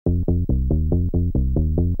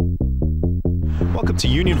Welcome to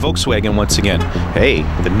Union Volkswagen once again. Hey,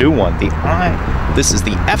 the new one, this is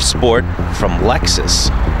the F Sport from Lexus.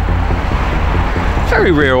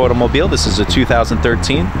 Very rare automobile. This is a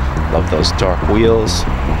 2013. Love those dark wheels.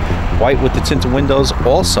 White with the tinted windows,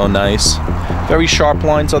 also nice. Very sharp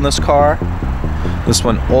lines on this car. This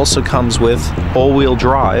one also comes with all-wheel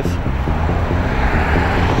drive.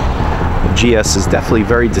 The GS is definitely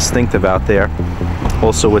very distinctive out there.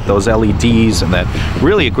 Also with those LEDs and that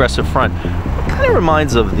really aggressive front. Kind of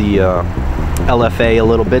reminds of the LFA a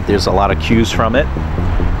little bit. There's a lot of cues from it.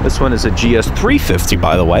 This one is a GS 350,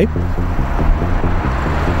 by the way.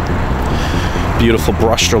 Beautiful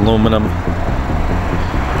brushed aluminum.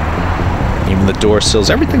 Even the door sills,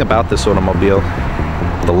 everything about this automobile.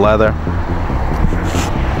 The leather.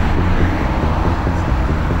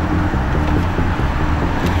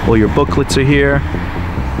 All your booklets are here.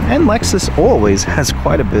 And Lexus always has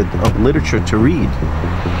quite a bit of literature to read.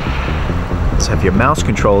 Let's have your mouse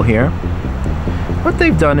control here. What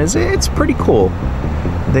they've done is, it's pretty cool.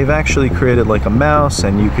 They've actually created like a mouse,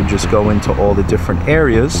 and you can just go into all the different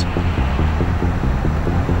areas.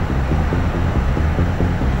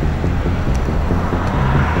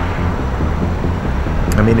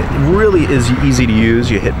 I mean, it really is easy to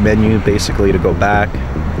use. You hit menu basically to go back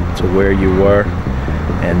to where you were,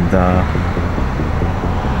 and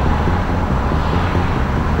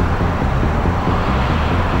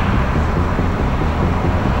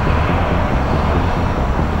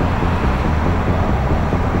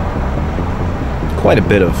quite a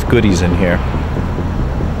bit of goodies in here.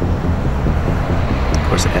 Of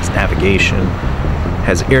course, it has navigation,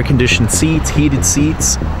 has air-conditioned seats, heated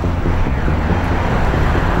seats.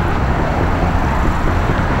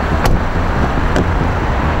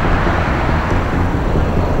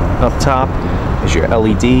 Up top is your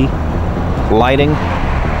LED lighting.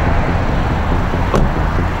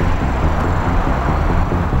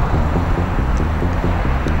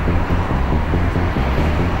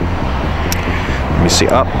 Let me see.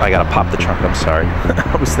 Oh, I gotta pop the trunk. I'm sorry.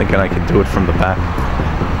 I was thinking I could do it from the back.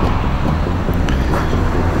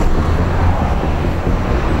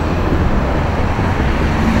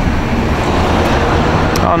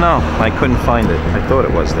 Oh no, I couldn't find it. I thought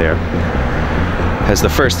it was there. Has the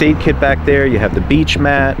first aid kit back there. You have the beach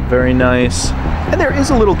mat, very nice. And there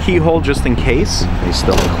is a little keyhole just in case. They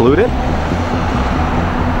still include it.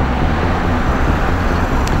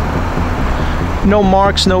 No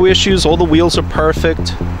marks, no issues. All the wheels are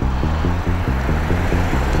perfect.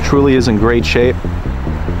 Truly is in great shape.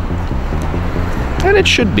 And it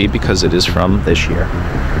should be, because it is from this year.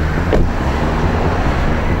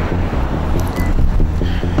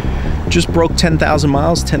 Just broke 10,000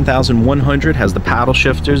 miles, 10,100, has the paddle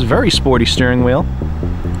shifters, very sporty steering wheel.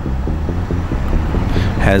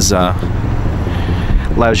 Has,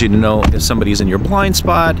 allows you to know if somebody's in your blind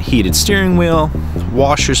spot, heated steering wheel,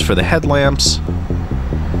 washers for the headlamps.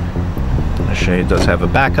 I'll show you, it does have a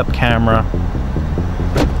backup camera.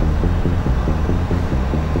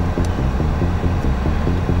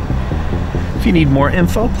 If you need more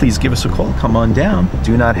info, please give us a call. Come on down.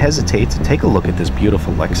 Do not hesitate to take a look at this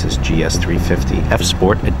beautiful Lexus GS 350 F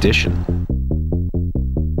Sport Edition.